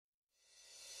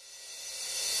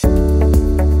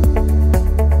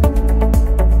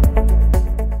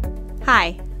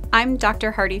I'm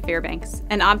Dr. Hardy-Fairbanks,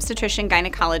 an obstetrician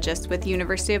gynecologist with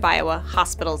University of Iowa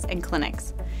Hospitals and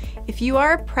Clinics. If you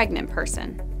are a pregnant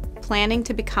person, planning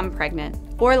to become pregnant,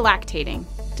 or lactating,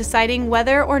 deciding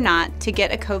whether or not to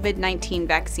get a COVID-19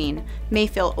 vaccine may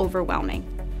feel overwhelming.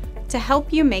 To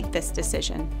help you make this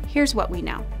decision, here's what we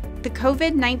know. The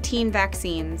COVID-19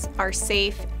 vaccines are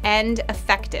safe and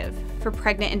effective for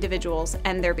pregnant individuals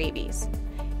and their babies.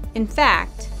 In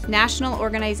fact, national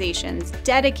organizations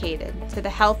dedicated to the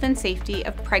health and safety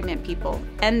of pregnant people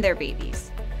and their babies,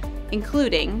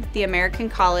 including the American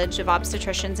College of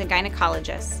Obstetricians and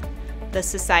Gynecologists, the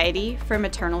Society for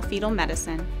Maternal-Fetal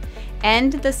Medicine,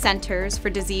 and the Centers for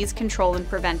Disease Control and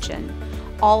Prevention,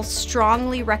 all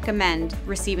strongly recommend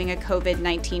receiving a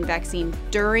COVID-19 vaccine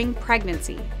during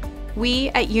pregnancy. We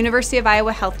at University of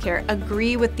Iowa Healthcare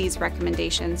agree with these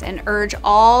recommendations and urge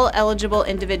all eligible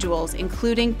individuals,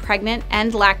 including pregnant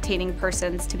and lactating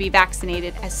persons, to be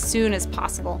vaccinated as soon as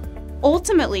possible.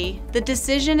 Ultimately, the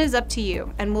decision is up to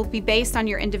you and will be based on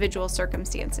your individual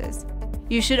circumstances.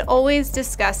 You should always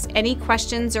discuss any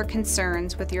questions or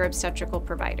concerns with your obstetrical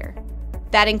provider.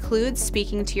 That includes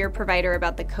speaking to your provider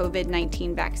about the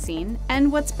COVID-19 vaccine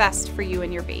and what's best for you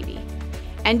and your baby.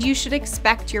 And you should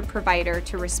expect your provider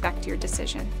to respect your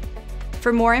decision.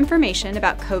 For more information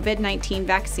about COVID-19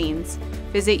 vaccines,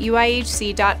 visit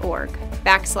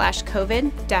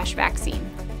uihc.org/COVID-vaccine.